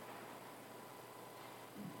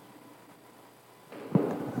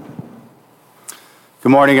Good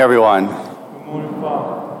morning, everyone. Good morning,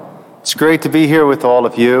 Father. It's great to be here with all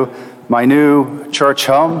of you. My new church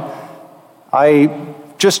home. I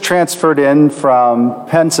just transferred in from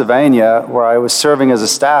Pennsylvania, where I was serving as a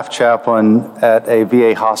staff chaplain at a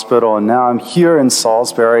VA hospital, and now I'm here in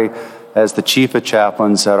Salisbury as the chief of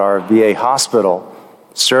chaplains at our VA hospital.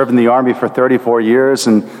 Served in the Army for 34 years,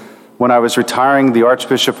 and when I was retiring, the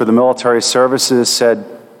Archbishop for the Military Services said,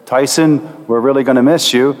 "Tyson, we're really going to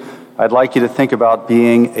miss you. I'd like you to think about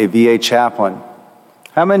being a VA chaplain."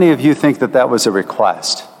 How many of you think that that was a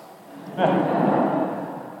request?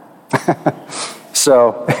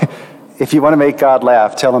 So, if you want to make God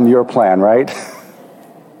laugh, tell him your plan, right?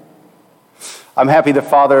 I'm happy that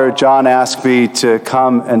Father John asked me to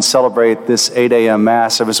come and celebrate this 8 a.m.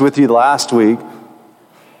 Mass. I was with you last week,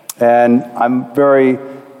 and I'm very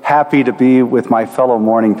happy to be with my fellow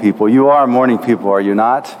morning people. You are morning people, are you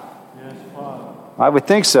not? Yes, Father. I would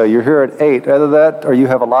think so. You're here at 8. Either that or you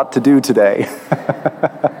have a lot to do today.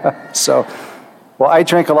 So, well, I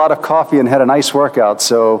drank a lot of coffee and had a nice workout,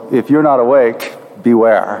 so if you're not awake,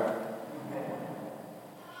 beware.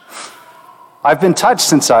 I've been touched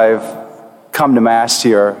since I've come to Mass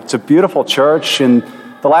here. It's a beautiful church, and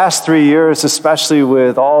the last 3 years, especially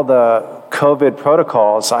with all the COVID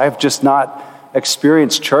protocols, I've just not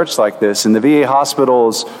experienced church like this. In the VA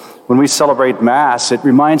hospitals, when we celebrate Mass, it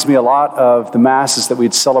reminds me a lot of the Masses that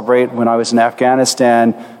we'd celebrate when I was in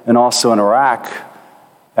Afghanistan and also in Iraq.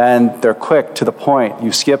 And they're quick, to the point.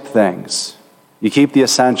 You skip things. You keep the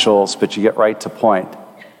essentials, but you get right to point.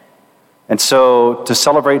 And so to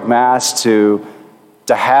celebrate Mass, to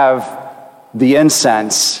have the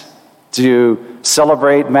incense, to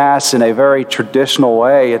celebrate Mass in a very traditional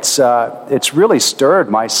way, it's really stirred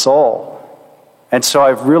my soul. And so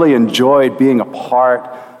I've really enjoyed being a part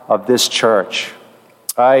of this church.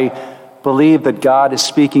 I believe that God is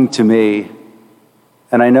speaking to me,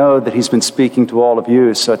 and I know that he's been speaking to all of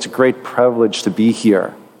you, so it's a great privilege to be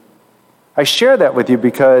here. I share that with you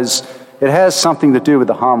because it has something to do with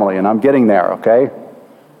the homily, and I'm getting there, okay?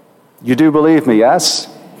 You do believe me, yes?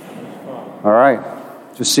 All right.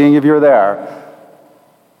 Just seeing if you're there.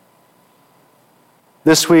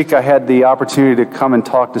 This week I had the opportunity to come and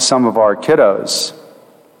talk to some of our kiddos.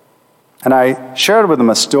 And I shared with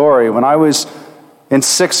them a story. When I was in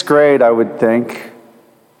 6th grade, I would think,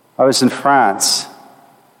 I was in France.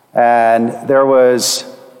 And there was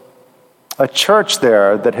a church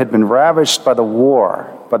there that had been ravaged by the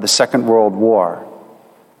war, by the Second World War.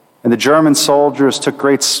 And the German soldiers took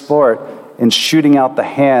great sport in shooting out the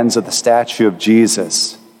hands of the statue of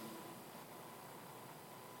Jesus.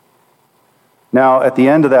 Now, at the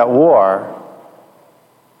end of that war,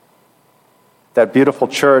 that beautiful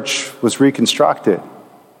church was reconstructed.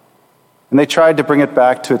 And they tried to bring it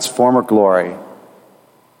back to its former glory.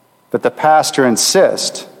 But the pastor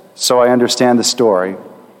insists, so I understand the story,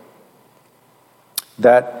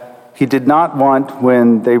 that he did not want,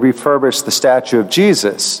 when they refurbished the statue of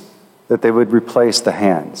Jesus, that they would replace the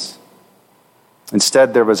hands.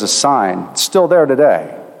 Instead, there was a sign, still there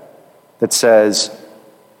today, that says,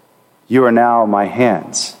 "You are now my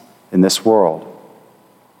hands in this world."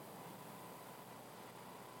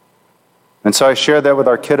 And so I shared that with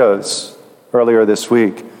our kiddos earlier this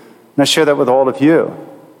week, and I share that with all of you.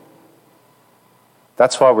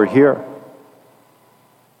 That's why we're here.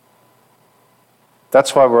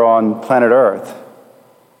 That's why we're on planet Earth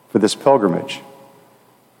for this pilgrimage.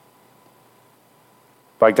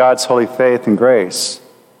 By God's holy faith and grace,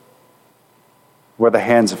 we're the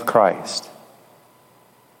hands of Christ.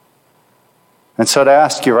 And so to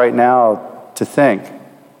ask you right now to think,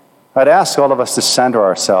 I'd ask all of us to center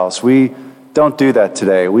ourselves. We don't do that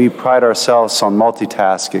today. We pride ourselves on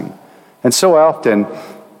multitasking. And so often,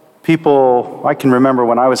 people, I can remember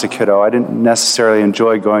when I was a kiddo, I didn't necessarily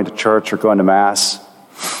enjoy going to church or going to Mass.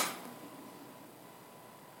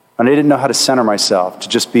 And I didn't know how to center myself, to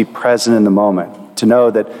just be present in the moment, to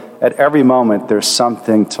know that at every moment there's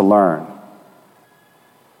something to learn.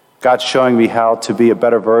 God's showing me how to be a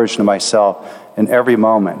better version of myself in every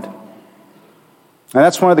moment. And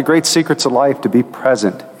that's one of the great secrets of life, to be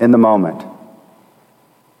present in the moment.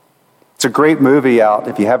 It's a great movie out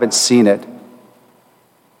if you haven't seen it.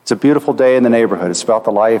 It's a beautiful day in the neighborhood. It's about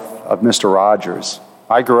the life of Mr. Rogers.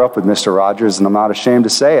 I grew up with Mr. Rogers, and I'm not ashamed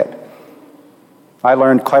to say it. I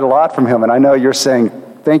learned quite a lot from him, and I know you're saying,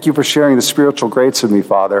 "Thank you for sharing the spiritual greats with me,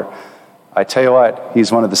 Father." I tell you what,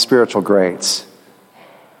 he's one of the spiritual greats.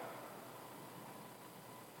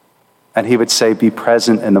 And he would say, be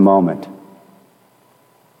present in the moment.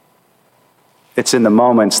 It's in the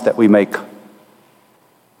moments that we make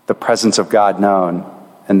the presence of God known,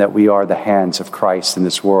 and that we are the hands of Christ in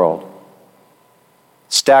this world.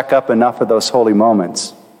 Stack up enough of those holy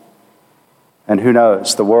moments, and who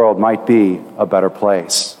knows, the world might be a better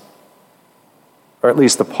place. Or at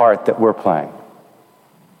least the part that we're playing.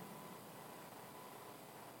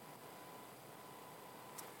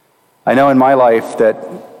 I know in my life that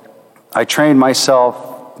I trained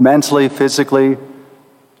myself mentally, physically,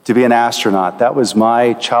 to be an astronaut. That was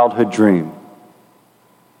my childhood dream.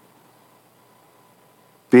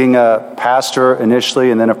 Being a pastor initially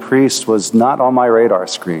and then a priest was not on my radar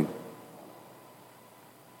screen.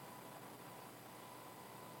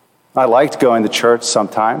 I liked going to church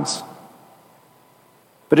sometimes,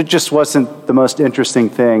 but it just wasn't the most interesting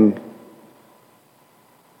thing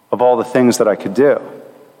of all the things that I could do.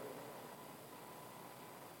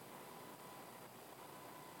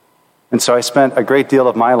 And so I spent a great deal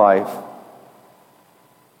of my life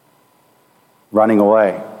running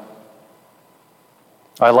away.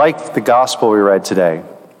 I liked the gospel we read today.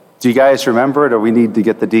 Do you guys remember it, or we need to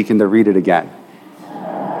get the deacon to read it again?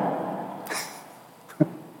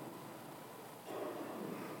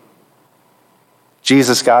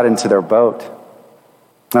 Jesus got into their boat.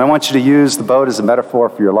 And I want you to use the boat as a metaphor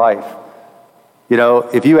for your life. You know,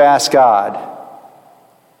 if you ask God,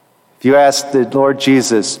 if you ask the Lord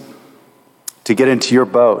Jesus to get into your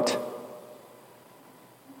boat,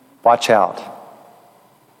 watch out.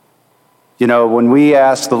 You know, when we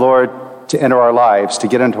ask the Lord to enter our lives, to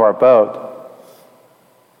get into our boat,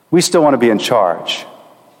 we still want to be in charge.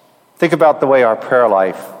 Think about the way our prayer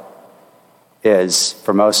life is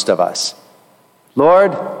for most of us.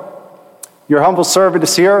 Lord, your humble servant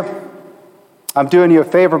is here. I'm doing you a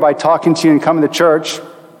favor by talking to you and coming to church.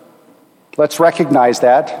 Let's recognize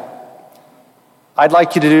that. I'd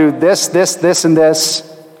like you to do this, this, this, and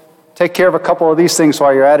this. Take care of a couple of these things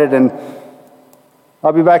while you're at it, and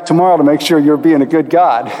I'll be back tomorrow to make sure you're being a good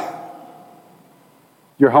God.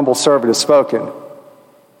 Your humble servant has spoken.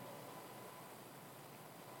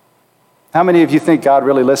 How many of you think God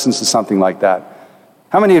really listens to something like that?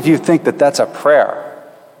 How many of you think that that's a prayer?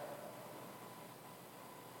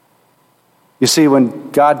 You see,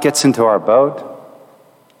 when God gets into our boat,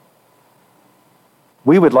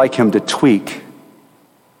 we would like him to tweak,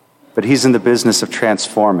 but he's in the business of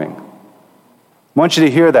transforming. I want you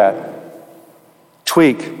to hear that.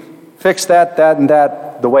 Tweak. Fix that, that, and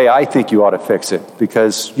that the way I think you ought to fix it,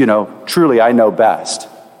 because, you know, truly I know best.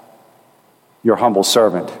 Your humble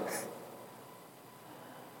servant.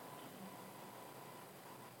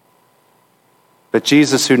 But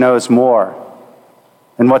Jesus, who knows more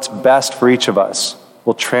and what's best for each of us,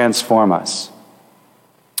 will transform us.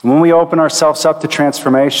 When we open ourselves up to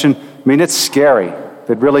transformation, I mean, it's scary.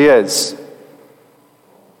 It really is.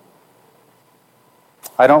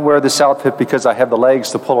 I don't wear this outfit because I have the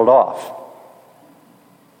legs to pull it off.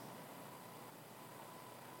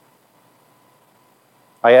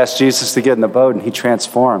 I asked Jesus to get in the boat, and he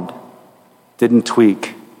transformed, didn't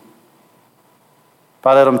tweak. If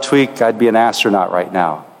I let him tweak, I'd be an astronaut right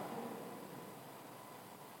now.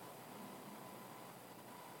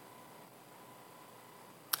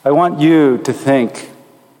 I want you to think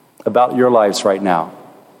about your lives right now.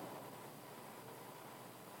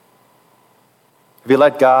 Have you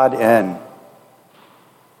let God in?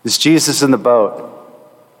 Is Jesus in the boat?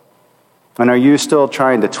 And are you still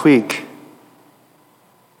trying to tweak,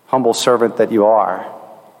 humble servant that you are?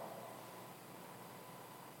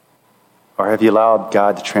 Or have you allowed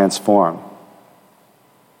God to transform?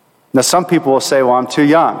 Now, some people will say, well, I'm too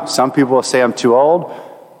young. Some people will say, I'm too old.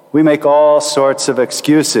 We make all sorts of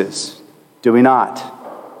excuses, do we not?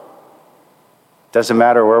 Doesn't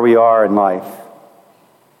matter where we are in life.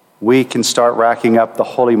 We can start racking up the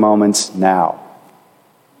holy moments now.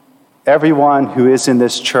 Everyone who is in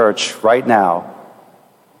this church right now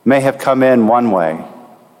may have come in one way,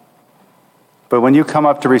 but when you come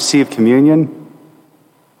up to receive communion,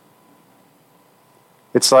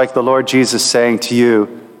 it's like the Lord Jesus saying to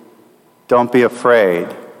you, don't be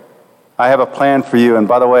afraid. I have a plan for you, and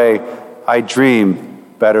by the way, I dream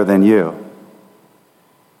better than you.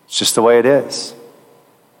 It's just the way it is.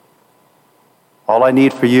 All I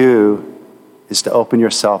need for you is to open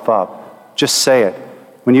yourself up. Just say it.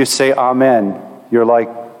 When you say amen, you're like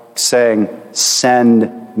saying,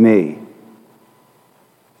 send me.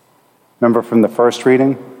 Remember from the first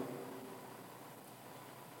reading?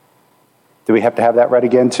 Do we have to have that read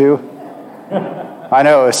again too? I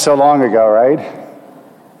know, it was so long ago, right?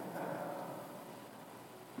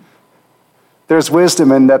 There's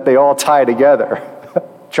wisdom in that they all tie together.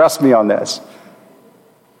 Trust me on this.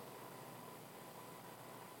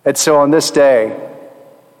 And so on this day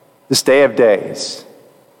of days,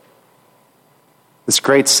 this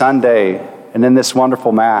great Sunday, and in this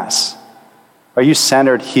wonderful Mass, Are you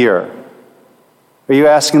centered here? Are you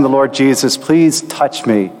asking the Lord Jesus, please touch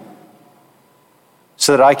me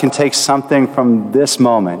so that I can take something from this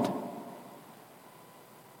moment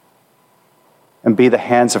and be the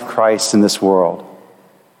hands of Christ in this world?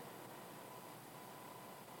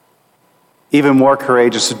 Even more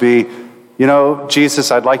courageous would be,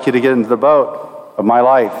 Jesus, I'd like you to get into the boat of my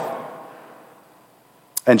life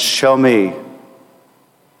and show me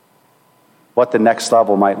what the next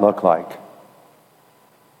level might look like.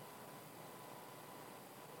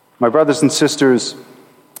 My brothers and sisters,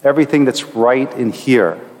 everything that's right in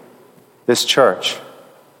here, this church,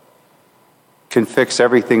 can fix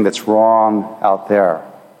everything that's wrong out there.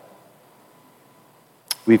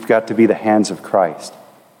 We've got to be the hands of Christ.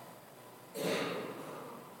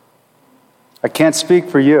 I can't speak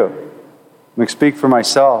for you. I'm going to speak for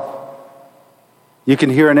myself. You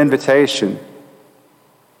can hear an invitation,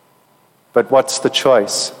 but what's the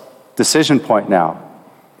choice? Decision point now.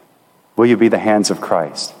 Will you be the hands of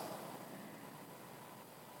Christ?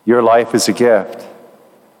 Your life is a gift.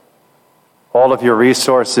 All of your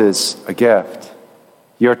resources, a gift.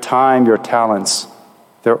 Your time, your talents,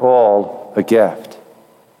 they're all a gift.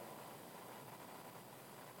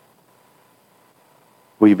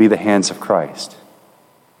 Will you be the hands of Christ?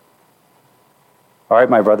 All right,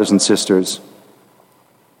 my brothers and sisters,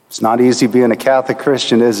 it's not easy being a Catholic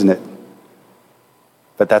Christian, isn't it?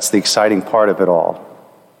 But that's the exciting part of it all.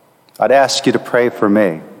 I'd ask you to pray for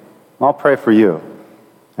me. I'll pray for you.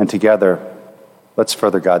 And together, let's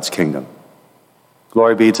further God's kingdom.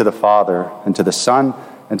 Glory be to the Father, and to the Son,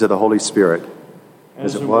 and to the Holy Spirit,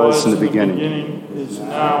 as it was in the beginning, is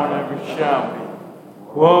now, and ever shall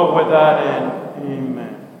be, world without end. Amen.